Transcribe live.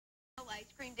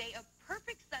cream day, a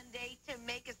perfect Sunday to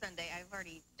make a Sunday. I've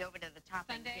already dove into the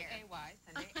toppings Sunday here. AY,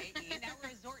 Sunday AE. Now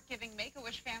Resort giving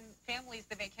Make-A-Wish families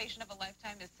the vacation of a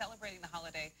lifetime is celebrating the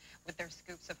holiday with their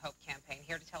Scoops of Hope campaign.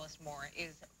 Here to tell us more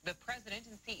is the president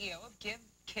and CEO of Give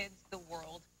Kids the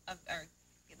World of,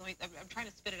 I'm trying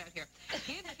to spit it out here.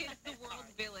 Give Kids the World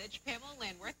Village, Pamela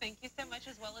Landworth. Thank you so much,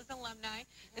 as well as alumni.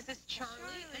 This is Charlie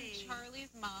and Charlie's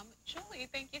mom, Julie.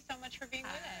 Thank you so much for being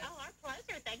with us. Oh, our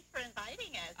pleasure. Thanks for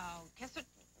inviting us. Oh, so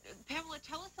Pamela,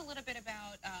 tell us a little bit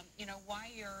about, why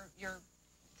you're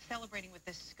celebrating with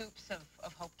the Scoops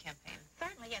of Hope campaign.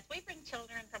 Certainly, yes. We bring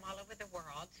children from all over the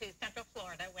world to Central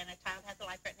Florida when a child has a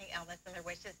life-threatening illness and their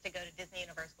wish is to go to Disney,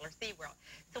 Universal, or SeaWorld.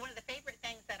 So one of the favorite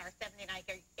things at our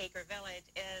 79-acre village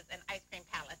is an ice cream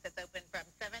palace. It's open from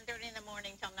 7:30 in the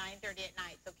morning till 9:30 at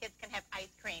night, so kids can have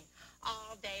ice cream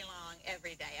all day long,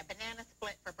 every day. A banana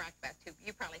split for breakfast.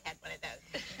 You probably had one of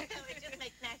those. So it just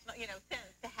makes national,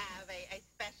 sense to have a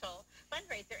special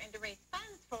fundraiser and to raise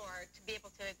funds to be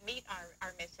able to meet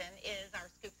our mission is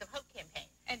our Scoops of Hope campaign.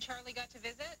 And Charlie got to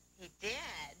visit? He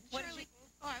did. Charlie,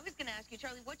 I was going to ask you,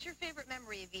 Charlie, what's your favorite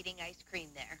memory of eating ice cream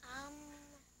there?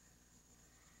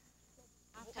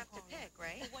 Tough to pick,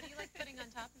 right? Well, what do you like putting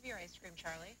on top of your ice cream,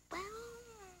 Charlie?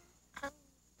 Those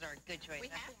are a good choice.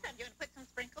 We have some. Do you want to put some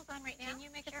sprinkles on right now? Can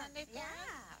you make a sundae for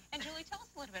us? And Julie, tell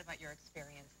us a little bit about your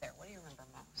experience there. What do you remember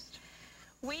most?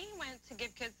 We went to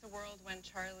Give Kids the World when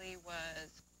Charlie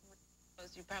was,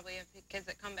 you probably have kids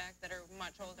that come back that are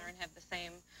much older and have the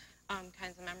same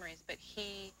kinds of memories, but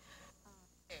he...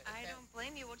 I don't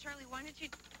blame you. Well, Charlie, why don't you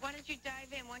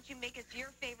dive in? Why don't you make us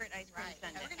your favorite ice cream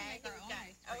sundae? We're going to make our own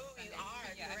ice cream. Oh, you are?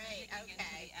 Yeah, Great.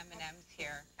 Okay. M&Ms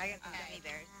here. I got some gummy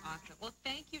bears. Awesome. Well,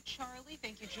 thank you, Charlie.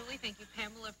 Thank you, Julie. Thank you,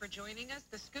 Pamela, for joining us.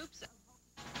 The Scoops.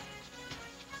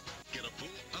 Get a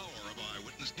full hour of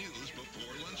Eyewitness News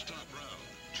before lunchtop round.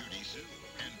 Judy Sue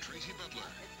and Tracy Butler.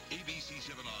 ABC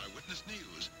 7 Eyewitness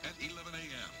News at 11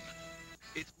 a.m.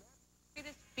 It's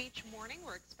This beach morning,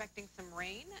 we're expecting some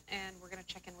rain, and we're going to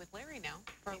check in with Larry now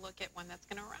for a look at when that's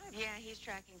going to arrive. Yeah, he's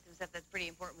tracking some stuff that's pretty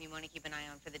important we want to keep an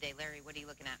eye on for the day. Larry, what are you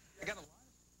looking at? I got a lot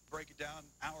of break it down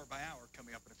hour by hour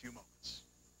coming up in a few moments.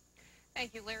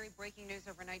 Thank you, Larry. Breaking news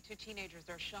overnight. 2 teenagers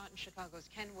are shot in Chicago's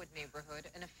Kenwood neighborhood,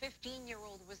 and a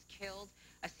 15-year-old was killed.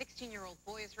 A 16-year-old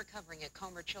boy is recovering at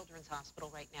Comer Children's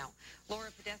Hospital right now. Laura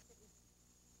Podesta.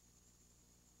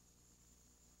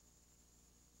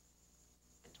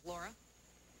 Laura?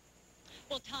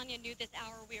 Well, Tanya, new this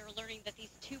hour, we are learning that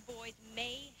these two boys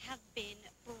may have been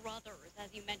brothers.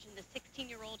 As you mentioned, the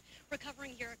 16-year-old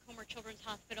recovering here at Comer Children's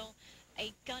Hospital.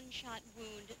 A gunshot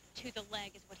wound to the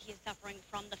leg is what he is suffering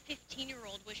from. The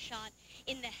 15-year-old was shot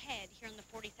in the head here in the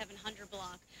 4700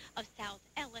 block of South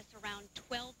Ellis around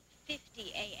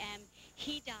 12:50 a.m.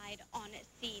 He died on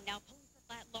scene. Now, police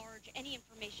at large, any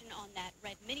information on that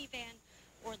red minivan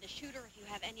or the shooter, if you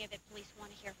have any of it, police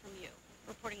want to hear from you.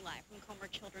 Reporting live from Comer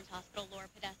Children's Hospital, Laura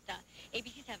Podesta,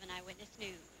 ABC 7 Eyewitness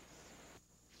News.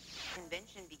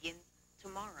 Convention begins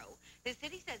tomorrow. The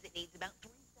city says it needs about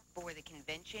 3 steps for the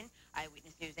convention.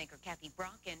 Eyewitness News anchor Kathy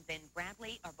Brock and Ben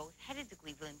Bradley are both headed to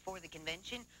Cleveland for the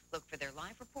convention. Look for their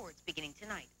live reports beginning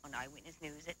tonight on Eyewitness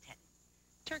News at 10.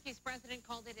 Turkey's president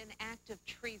called it an act of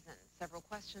treason. Several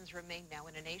questions remain now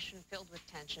in a nation filled with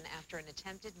tension after an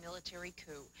attempted military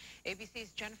coup.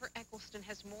 ABC's Jennifer Eccleston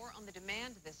has more on the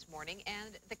demand this morning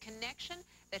and the connection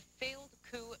that failed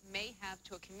coup may have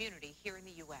to a community here in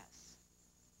the U.S.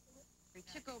 He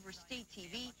took over state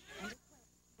TV and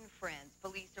friends.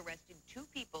 Police arrested 2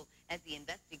 people as the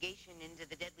investigation into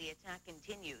the deadly attack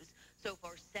continues. So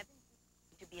far, 7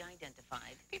 to be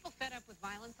identified. People fed up with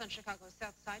violence on Chicago's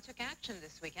South Side took action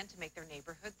this weekend to make their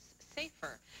neighborhoods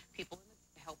safer. People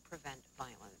to help prevent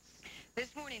violence. This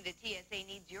morning, the TSA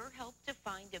needs your help to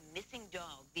find a missing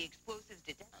dog. The explosives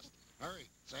detection. Hurry,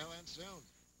 sail in soon.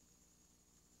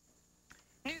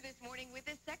 New this morning, with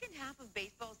the second half of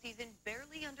baseball season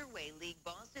barely underway, league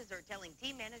bosses are telling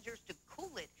team managers to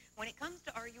cool it when it comes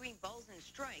to arguing balls and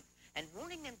strikes and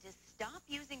warning them to stop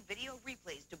using video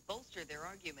replays to bolster their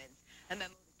arguments. A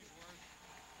memo.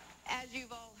 As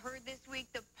you've all heard this week,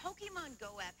 the Pokemon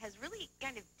Go app has really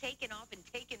kind of taken off and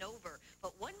taken over.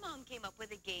 But one mom came up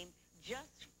with a game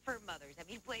just for mothers. Have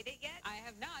you played it yet? I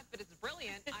have not, but it's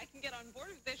brilliant. I can get on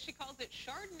board with this. She calls it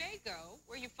Chardonnay Go,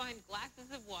 where you find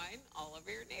glasses of wine all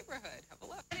over your neighborhood. Have a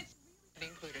look. And it's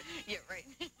really included. Yeah, right.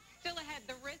 Still ahead,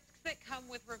 the risks that come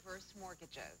with reverse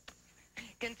mortgages.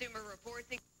 Consumer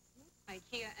Reports.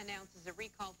 IKEA announces a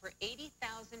recall for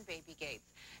 80,000 baby gates.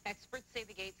 Experts say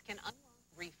the gates can unlock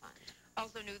refund.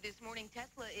 Also new this morning,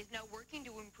 Tesla is now working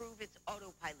to improve its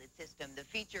autopilot system. The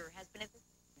feature has been at the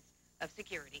of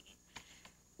security.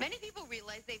 Many people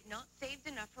realize they've not saved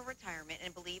enough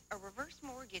and believe a reverse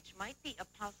mortgage might be a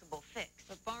possible fix.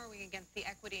 But borrowing against the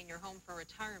equity in your home for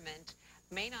retirement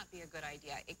may not be a good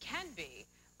idea. It can be.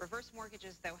 Reverse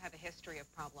mortgages, though, have a history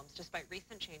of problems. Despite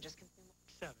recent changes,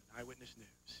 7 Eyewitness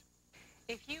News.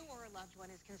 if you or a loved one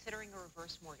is considering a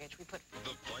reverse mortgage, we put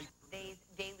The fight. Today's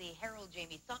Daily Herald,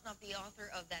 Jamie Sotnoff, the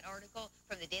author of that article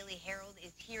from the Daily Herald,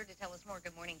 is here to tell us more.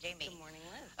 Good morning, Jamie. Good morning,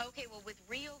 Liz. Okay, well, with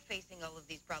Rio facing all of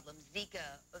these problems, Zika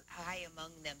high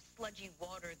among them, sludgy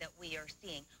water that we are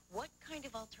seeing, what kind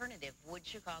of alternative would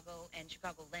Chicago and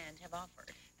Chicagoland have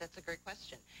offered? That's a great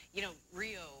question. You know,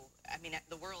 Rio, I mean,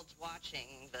 the world's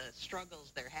watching the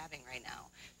struggles they're having right now.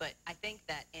 But I think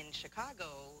that in Chicago,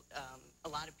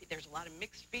 there's a lot of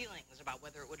mixed feelings about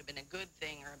whether it would have been a good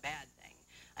thing or a bad thing.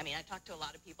 I mean, I talked to a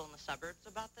lot of people in the suburbs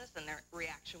about this, and their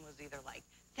reaction was either like,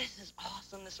 this is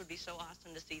awesome, this would be so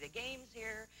awesome to see the games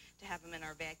here, to have them in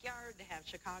our backyard, to have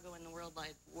Chicago in the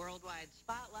worldwide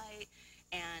spotlight,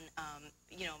 and,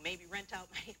 you know, maybe rent out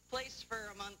my place for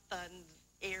a month on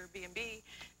Airbnb,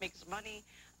 make some money.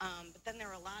 But then there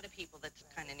are a lot of people that's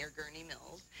kind of near Gurney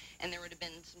Mills, and there would have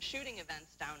been some shooting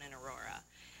events down in Aurora.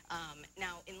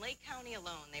 Now, in Lake County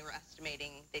alone, they were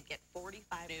estimating they'd get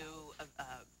 45 new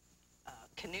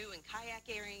canoe and kayak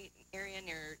area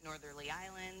near Northerly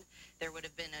Island. There would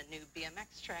have been a new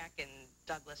BMX track in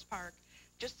Douglas Park.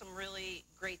 Just some really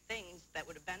great things that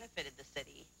would have benefited the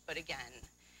city. But again,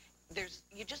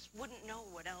 you just wouldn't know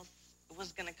what else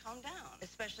was going to come down.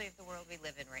 Especially if the world we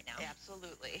live in right now.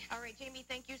 Absolutely. All right, Jamie,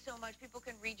 thank you so much. People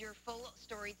can read your full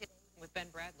story today. with Ben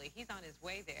Bradley. He's on his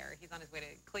way there. He's on his way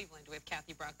to Cleveland with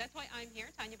Kathy Brock. That's why I'm here,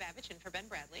 Tanya Babich, in for Ben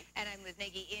Bradley. And I'm Liz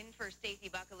Nagy in for Stacey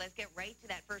Baca. Let's get right to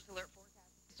that first alert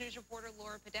forecast. News reporter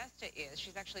Laura Podesta is.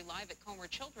 She's actually live at Comer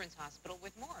Children's Hospital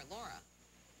with more. Laura.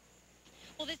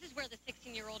 Well, this is where the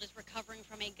 16-year-old is recovering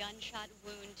from a gunshot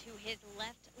wound to his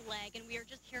left leg, and we are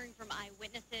just hearing from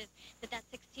eyewitnesses that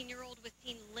 16-year-old was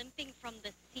seen limping from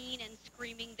the scene and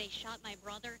screaming, "They shot my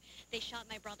brother, they shot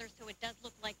my brother." So it does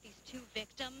look like these two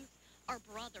victims are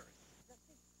brothers.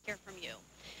 Hear from you.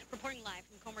 Reporting live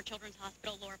from Comer Children's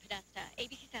Hospital, Laura Podesta,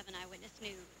 ABC 7 Eyewitness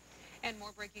News. And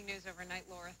more breaking news overnight,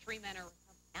 Laura. 3 men are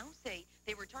now say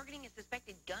they were targeting a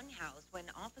suspected gun house when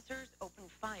officers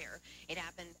opened fire. It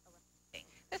happened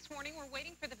this morning. We're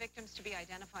waiting for the victims to be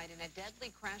identified in a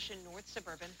deadly crash in north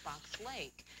suburban Fox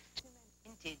Lake. 2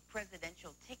 men hinted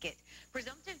presidential ticket.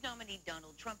 Presumptive nominee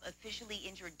Donald Trump officially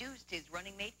introduced his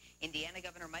running mate, Indiana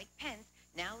Governor Mike Pence.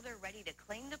 Now they're ready to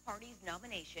claim the party's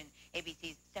nomination.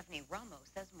 ABC's Stephanie Ramos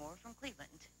says more from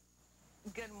Cleveland.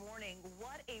 Good morning.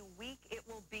 What a week it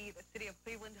will be. The city of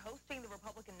Cleveland hosting the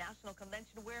Republican National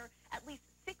Convention, where at least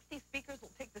 60 speakers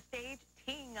will take the stage,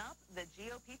 teeing up the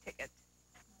GOP ticket.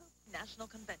 National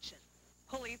Convention.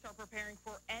 Police are preparing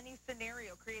for any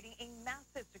scenario, creating a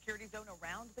massive security zone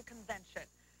around the convention.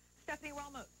 Stephanie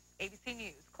Ramos, ABC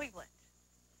News, Cleveland.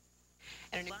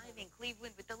 And live in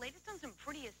Cleveland with the latest on some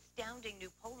pretty astounding new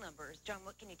poll numbers. John,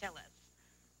 what can you tell us?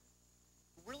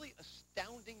 Really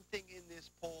astounding thing in this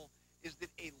poll is that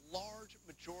a large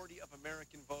majority of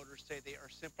American voters say they are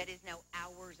simply... That is now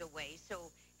hours away.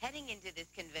 So heading into this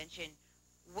convention,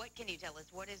 what can you tell us?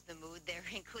 What is the mood there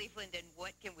in Cleveland, and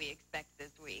what can we expect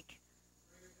this week?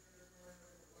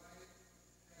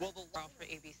 Well, the law for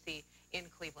ABC in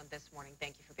Cleveland this morning.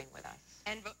 Thank you for being with us.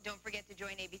 And don't forget to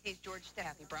join ABC's George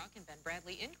Kathy Brock and Ben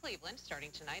Bradley in Cleveland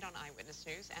starting tonight on Eyewitness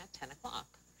News at 10 o'clock.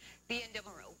 The NAA